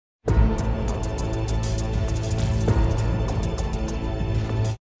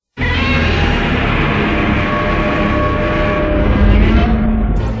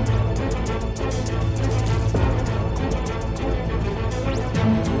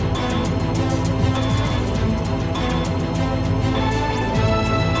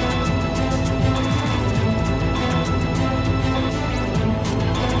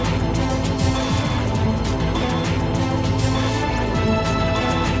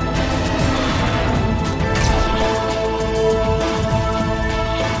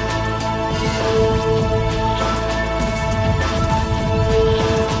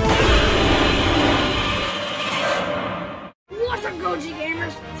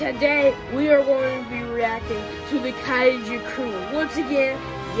Today, we are going to be reacting to the Kaiju Crew. Once again,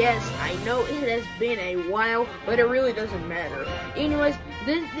 yes, I know it has been a while, but it really doesn't matter. Anyways,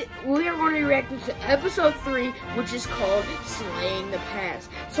 we are going to be reacting to episode 3, which is called Slaying the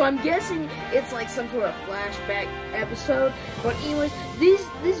Past. So I'm guessing it's like some sort of flashback episode. But anyways,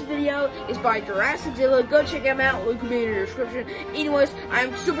 this video is by Jurassic Zilla. Go check them out. Link will be in the description. Anyways,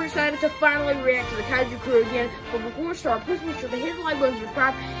 I'm super excited to finally react to the Kaiju Crew again. But before we start, please make sure to hit the like button,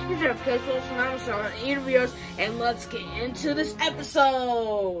 subscribe, hit the notification bell so now we start on interviews. And let's get into this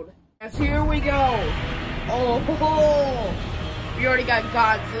episode. Yes, here we go. Oh, we already got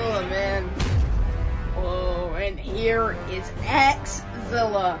Godzilla, man. Oh, and here is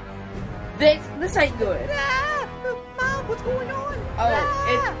Zilla. This ain't good. Ah, Mom, what's going on?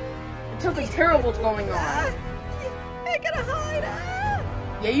 Oh, it's something terrible's going on. I gotta hide.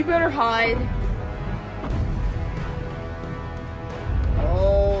 Yeah, you better hide.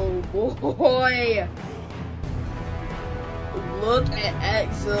 Oh boy. Look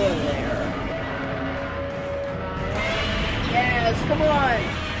at Zilla there. Yes, come on.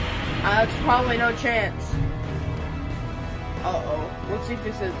 It's probably no chance. Uh-oh. Let's see if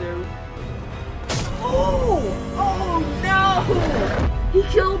this is dude. Oh no! He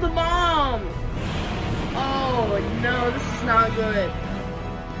killed the mom! Oh no, this is not good.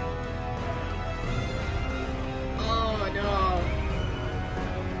 Oh no.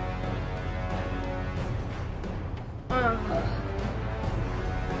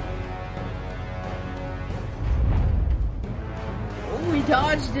 Oh, he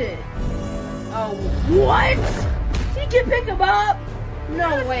dodged it. Oh, what? He can pick him up?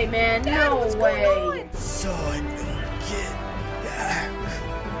 No way, man. Dad, no way. Son, get back.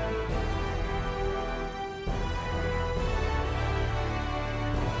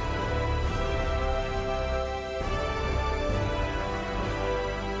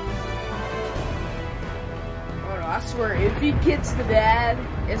 Oh no, I swear, if he gets the dad,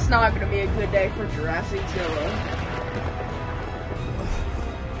 it's not gonna be a good day for Jurassic Zilla.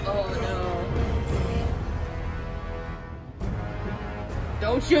 Oh no.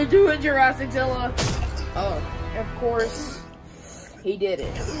 Don't you do it, Jurassic Zilla! Oh, of course, he did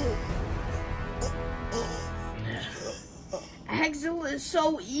it. Zilla is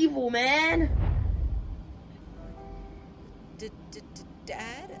so evil, man!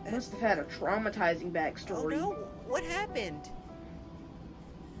 Dad? Must have had a traumatizing backstory. Oh no, what happened?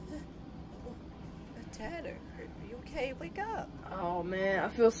 Dad, are you okay? Wake up. Oh man, I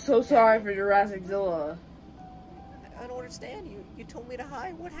feel so sorry for Jurassic Zilla. I don't understand. You told me to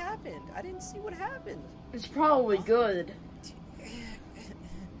hide. What happened? I didn't see what happened. It's probably good.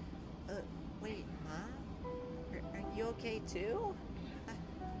 Wait, Mom? Are you okay too? Are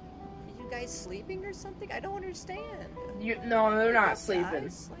you guys sleeping or something? I don't understand. No, they're not sleeping.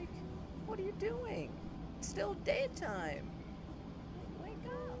 Guys, like, what are you doing? It's still daytime. Wake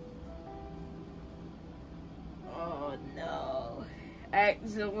up. Oh no.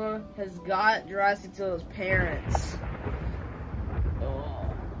 Zilla has got Jurassic Zilla's parents.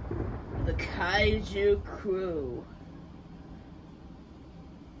 Oh. The Kaiju Crew.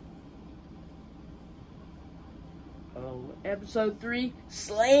 Oh, episode 3,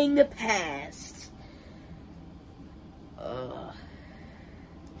 Slaying the Past. How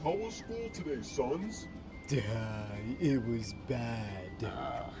was school today, sons? It was bad.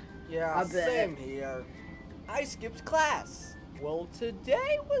 Yeah, I bet. same here. I skipped class. Well,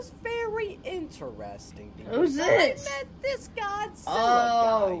 today was very interesting because Who's this? I met this Godzilla Oh,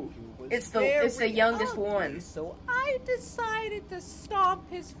 guy who was it's the very youngest ugly, one. So I decided to stomp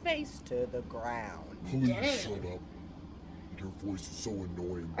his face to the ground. Please Dang. shut up. Your voice is so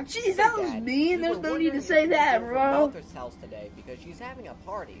annoying. Jeez, that was Dad, mean. we There's were no wondering need to if say we could that, go to bro. Mother's house today because she's having a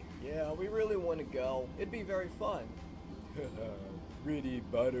party. Yeah, we really want to go. It'd be very fun. Pretty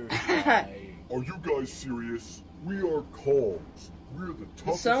butterfly. Are you guys serious? We are Kongs. We're the The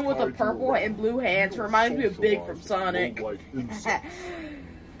toughest son with the kaiju purple around. and blue hands We don't reminds me of Big socialize from with Sonic. low-life insects.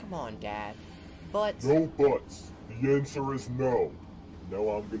 Come on, Dad. But No buts. The answer is no. Now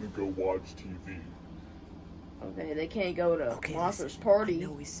I'm gonna go watch TV. Okay, they can't go to Monster's listen, party. I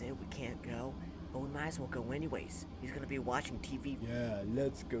know we said we can't go, but we might as well go anyways. He's gonna be watching TV. Yeah,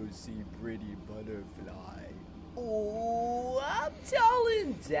 let's go see Pretty Butterfly. Oh, I'm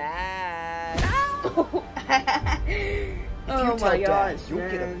telling Dad. Oh my gosh, you'll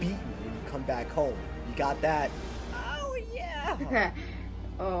get a man. beating when you come back home. You got that? Oh yeah.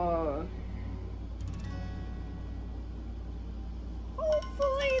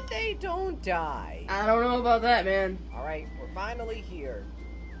 Hopefully they don't die. I don't know about that, man. Alright, we're finally here.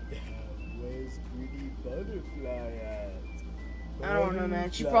 Where's Pretty Butterfly at? I don't know,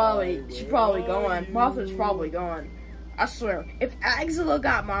 man. She's probably gone. Mothra's probably gone. I swear. If Godzilla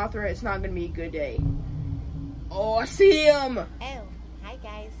got Mothra, it's not gonna be a good day. Oh, I see him. Oh, hi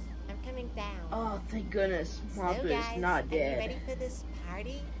guys. I'm coming down. Oh, thank goodness. Mothra guys, is not are you dead. ready for this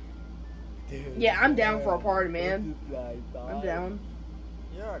party? Yeah, I'm down for a party, man. I'm down.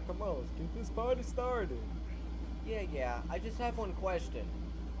 Yeah, come on, let's get this party started. Yeah, I just have one question.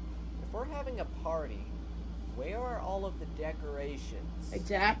 If we're having a party, where are all of the decorations?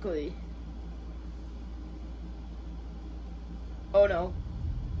 Exactly. Oh no.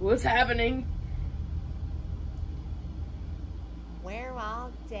 What's happening? We're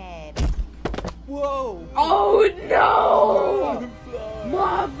all dead. Whoa! Oh no! Butterfly!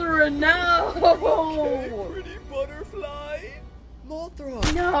 Mothra, no! Okay, pretty butterfly!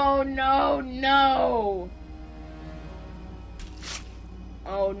 Mothra! No!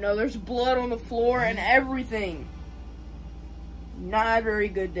 Oh no, there's blood on the floor and everything. Not a very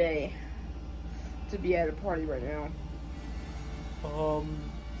good day to be at a party right now.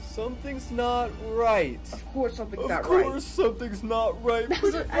 Something's not right. Of course something's not Of right. course something's not right. That's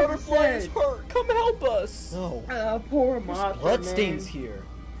Pretty what I just butterfly is said. hurt. Come help us. No. Poor There's Mothra, bloodstains man. here.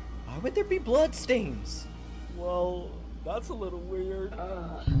 Why would there be bloodstains? Well, that's a little weird.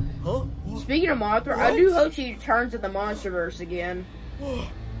 Huh? Speaking of Mothra, I do hope she returns to the Monsterverse again.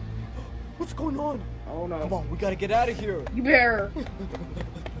 What's going on? Oh no. Come on, we gotta get out of here. You better.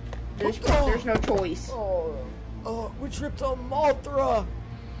 There's no choice. Oh, we tripped on Mothra.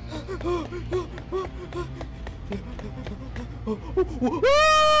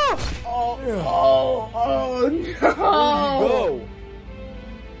 Oh no! Where do you go?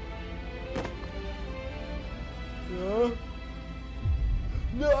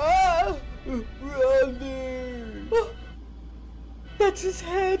 No! Brother! That's his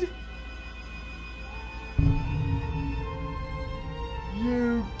head!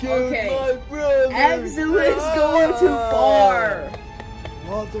 You killed Okay. my brother! Godzilla's going too far!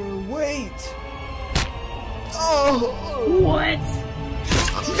 Mother, wait! Oh! What?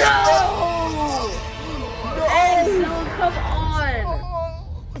 No! Godzilla, come on!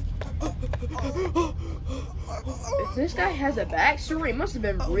 If this guy has a backstory, it must have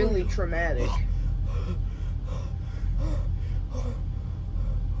been really traumatic.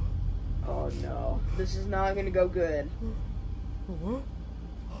 Oh no, this is not gonna go good.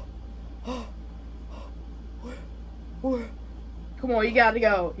 Come on, you gotta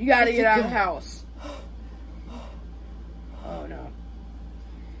go. You gotta get out of the house. Oh no.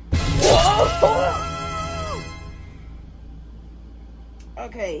 Whoa!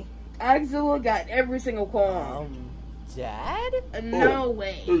 Okay, Godzilla got every single coin. Dad? No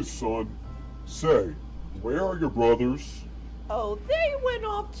way. Hey, son. Say, where are your brothers? Oh, they went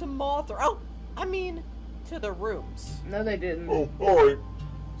off to Mothra. Oh, I mean, to the rooms. No, they didn't. Oh, alright.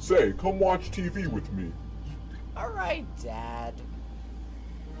 Say, come watch TV with me. Alright, Dad.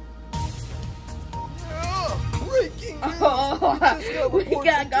 Breaking news! Oh, we reports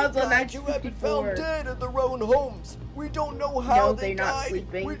got that Godzilla Kaiju have been found 1954. dead in their own homes. We don't know how No, they they're not died.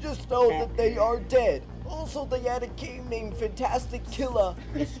 sleeping. We just know that they are dead. Also, they had a game named Fantastic Killer.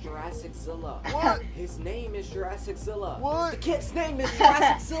 It's Jurassic Zilla. What? His name is Jurassic Zilla. What? The kid's name is Jurassic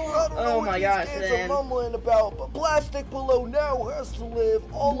I Zilla. don't know Oh what my these gosh, kids man. are mumbling about, but Plastic Pillow now has to live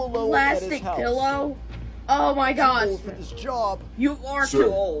all alone at his Plastic house. pillow? Oh my Too gosh. old for this job. You are Sir,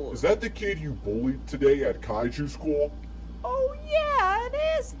 too old. is that the kid you bullied today at Kaiju School? Oh yeah, it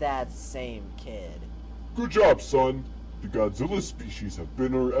is that same kid. Good job, son. The Godzilla species have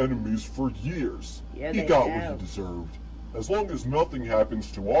been our enemies for years. Yeah, He they got have. what he deserved. As long as nothing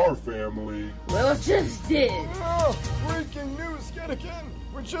happens to our family. Well, it just did. Breaking news yet again.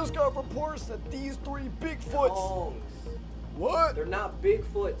 We just got reports that these three Bigfoots. Kongs. What? They're not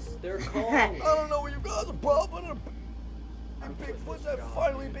Bigfoots. They're Kongs. I don't know what you guys are problem. And Bigfoots have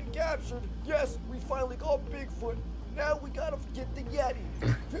finally been captured. Yes, we finally got Bigfoot. Now we gotta get the Yeti.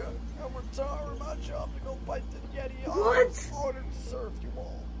 I'm retiring my job to go fight the Yeti. What? I'm honored to serve you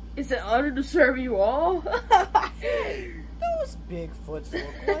all. It's an honor to serve you all. Those Bigfoots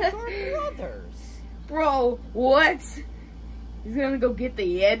look like our brothers. Bro, what? He's gonna go get the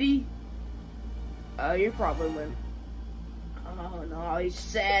Yeti? Oh, you're probably win. Oh no, he's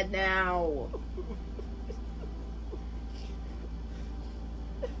sad now.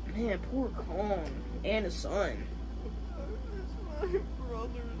 Man, poor Kong and his son. My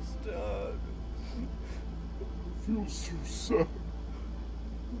brother's dead. I feel so sad.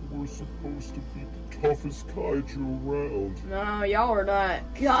 We're supposed to be the toughest kaiju around. No, y'all are not.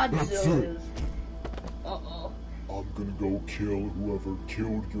 Godzilla is. Uh-oh. I'm gonna go kill whoever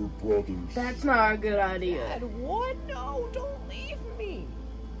killed your brothers. That's not a good idea. Dad, what? No, don't leave me.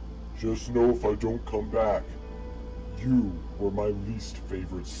 Just know if I don't come back, you were my least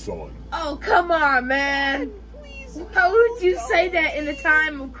favorite son. Oh, come on, man. Please. How would you say that in a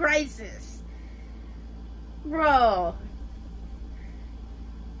time of crisis? Bro.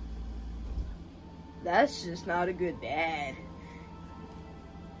 That's just not a good dad.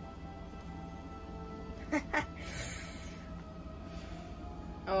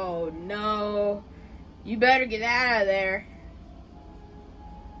 Oh no. You better get out of there.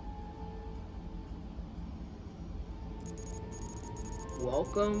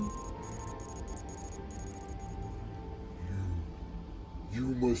 Welcome. You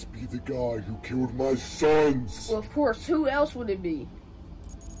must be the guy who killed my sons. Well, of course, who else would it be?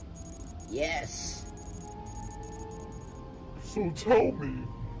 Yes. So tell me,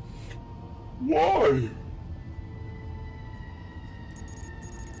 why?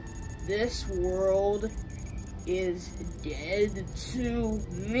 This world is dead to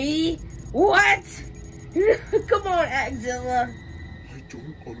me? What? Come on, Godzilla. I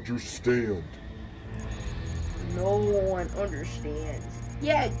don't understand. No one understands.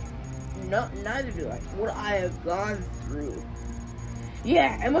 Yeah, no, neither do I. What I have gone through.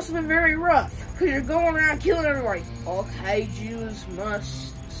 Yeah, it must have been very rough. Because you're going around killing everybody. All kaijus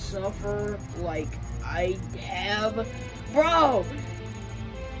must suffer like I have. Bro!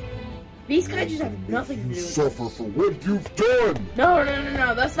 These kaijus have nothing to do with You suffer for what you've done. No,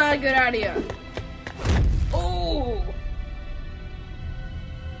 that's not a good idea. Oh!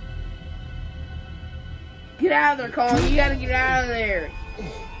 Get out of there, Colin. You gotta get out of there.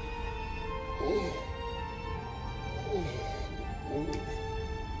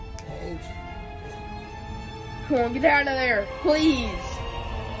 Come on, get out of there, please.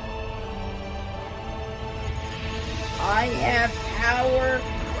 I have power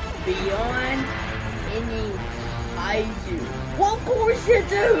beyond any kaiju. Well, of course you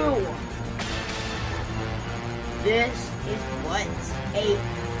do. This is what's a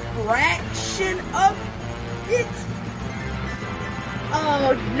fraction of it.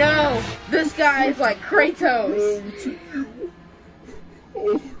 Oh no, this guy is like Kratos. To you. All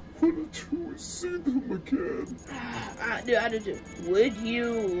I want to do is see them again. I do. Would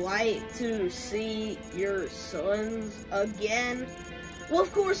you like to see your sons again? Well,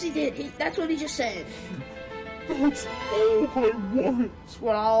 of course he did. That's what he just said. That's all I want. That's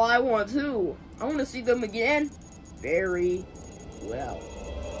what all I want too. I want to see them again. Very well.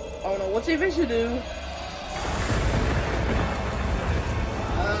 Oh no, what's he supposed to do?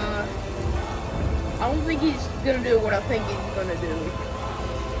 I don't think he's gonna do what I think he's gonna do.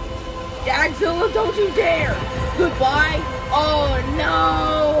 Godzilla, don't you dare! Goodbye! Oh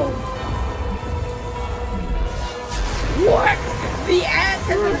no! What? The ass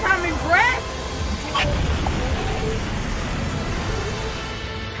has been coming breath?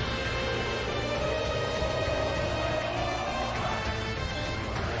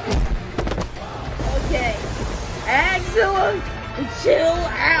 Okay. Godzilla, chill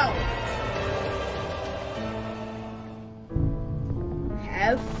out.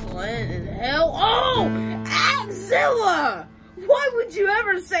 Have fun in hell. Oh! Godzilla! Why would you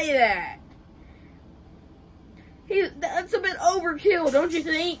ever say that? That's a bit overkill, don't you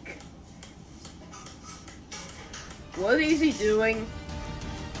think? What is he doing?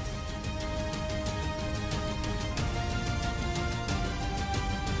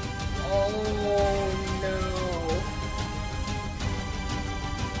 Oh no.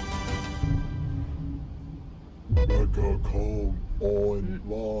 Mecha Kong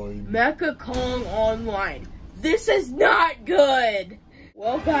Online. Mecha Kong Online. This is not good!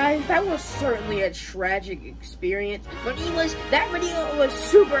 Well guys, that was certainly a tragic experience. But anyways, that video was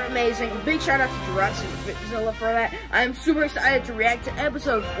super amazing. Big shout out to Jurassic Zilla for that. I'm super excited to react to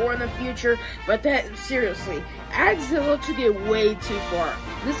episode 4 in the future. But that, seriously, Godzilla took it way too far.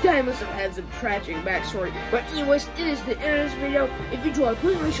 This guy must have had some tragic backstory. But anyways, it is the end of this video. If you enjoyed,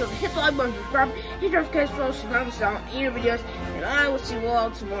 please make sure to hit the like button, subscribe, hit the notification bell so you don't miss out on any videos. And I will see you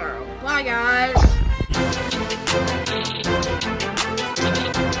all tomorrow. Bye guys!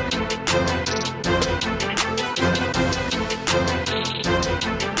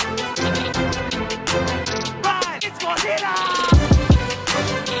 Run! It's Godzilla!